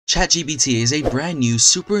ChatGPT is a brand new,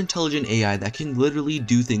 super intelligent AI that can literally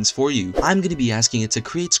do things for you. I'm going to be asking it to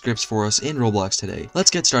create scripts for us in Roblox today.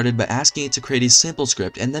 Let's get started by asking it to create a simple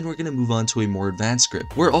script, and then we're going to move on to a more advanced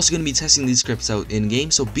script. We're also going to be testing these scripts out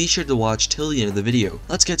in-game, so be sure to watch till the end of the video.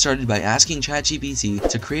 Let's get started by asking ChatGPT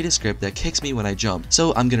to create a script that kicks me when I jump.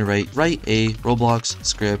 So I'm going to write a Roblox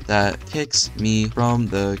script that kicks me from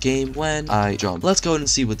the game when I jump. Let's go ahead and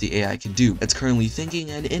see what the AI can do. It's currently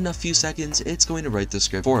thinking, and in a few seconds, it's going to write the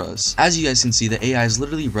script for us. As you guys can see, the AI is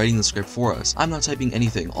literally writing the script for us. I'm not typing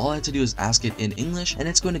anything. All I have to do is ask it in English, and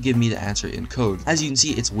it's going to give me the answer in code. As you can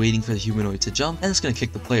see, it's waiting for the humanoid to jump, and it's going to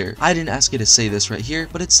kick the player. I didn't ask it to say this right here,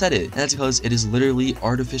 but it said it, and that's because it is literally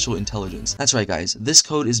artificial intelligence. That's right, guys. This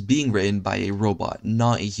code is being written by a robot,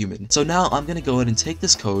 not a human. So now I'm going to go ahead and take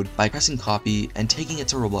this code by pressing copy and taking it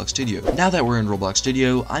to Roblox Studio. Now that we're in Roblox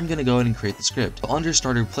Studio, I'm going to go ahead and create the script. Under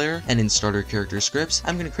starter player and in starter character scripts,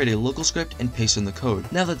 I'm going to create a local script and paste in the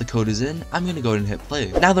code. Now that the code is in, I'm going to go ahead and hit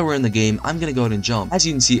play. Now that we're in the game, I'm going to go ahead and jump. As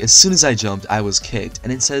you can see, as soon as I jumped, I was kicked,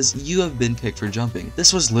 and it says, "You have been kicked for jumping."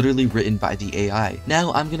 This was literally written by the AI.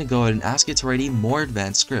 Now I'm going to go ahead and ask it to write a more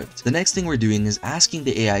advanced script. The next thing we're doing is asking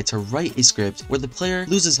the AI to write a script where the player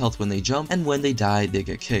loses health when they jump, and when they die, they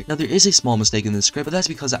get kicked. Now there is a small mistake in this script, but that's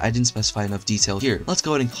because I didn't specify enough detail here. Let's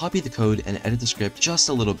go ahead and copy the code and edit the script just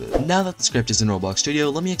a little bit. Now that the script is in Roblox Studio,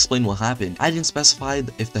 let me explain what happened. I didn't specify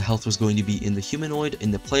if the health was going to be in the humanoid,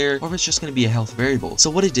 in the player, or if it's just going to be a health variable. So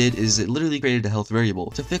what it did is it literally created a health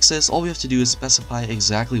variable. To fix this, all we have to do is specify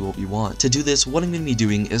exactly what we want. To do this, what I'm going to be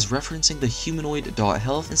doing is referencing the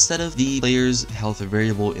humanoid.health instead of the player's health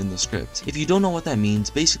variable in the script. If you don't know what that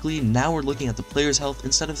means, basically now we're looking at the player's health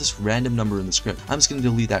instead of this random number in the script. I'm just going to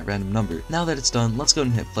delete that random number. Now that it's done, let's go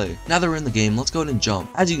ahead and hit play. Now that we're in the game, let's go ahead and jump.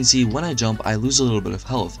 As you can see, when I jump, I lose a little bit of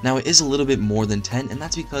health. Now it is a little bit more than 10, and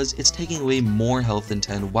that's because it's taking away more health than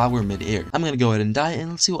 10 while we're mid-air. I'm going to go ahead and die,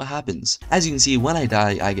 and let's see what happens. As you can see, when I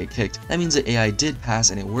die, I get kicked. That means the AI did pass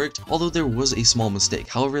and it worked, although there was a small mistake.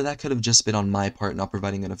 However, that could have just been on my part not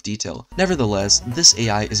providing enough detail. Nevertheless, this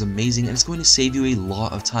AI is amazing, and it's going to save you a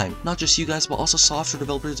lot of time. Not just you guys, but also software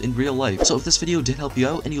developers in real life. So if this video did help you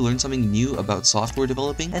out and you learned something new about software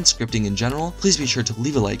developing and scripting in general, please be sure to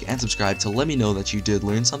leave a like and subscribe to let me know that you did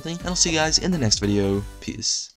learn something, and I'll see you guys in the next video. Peace.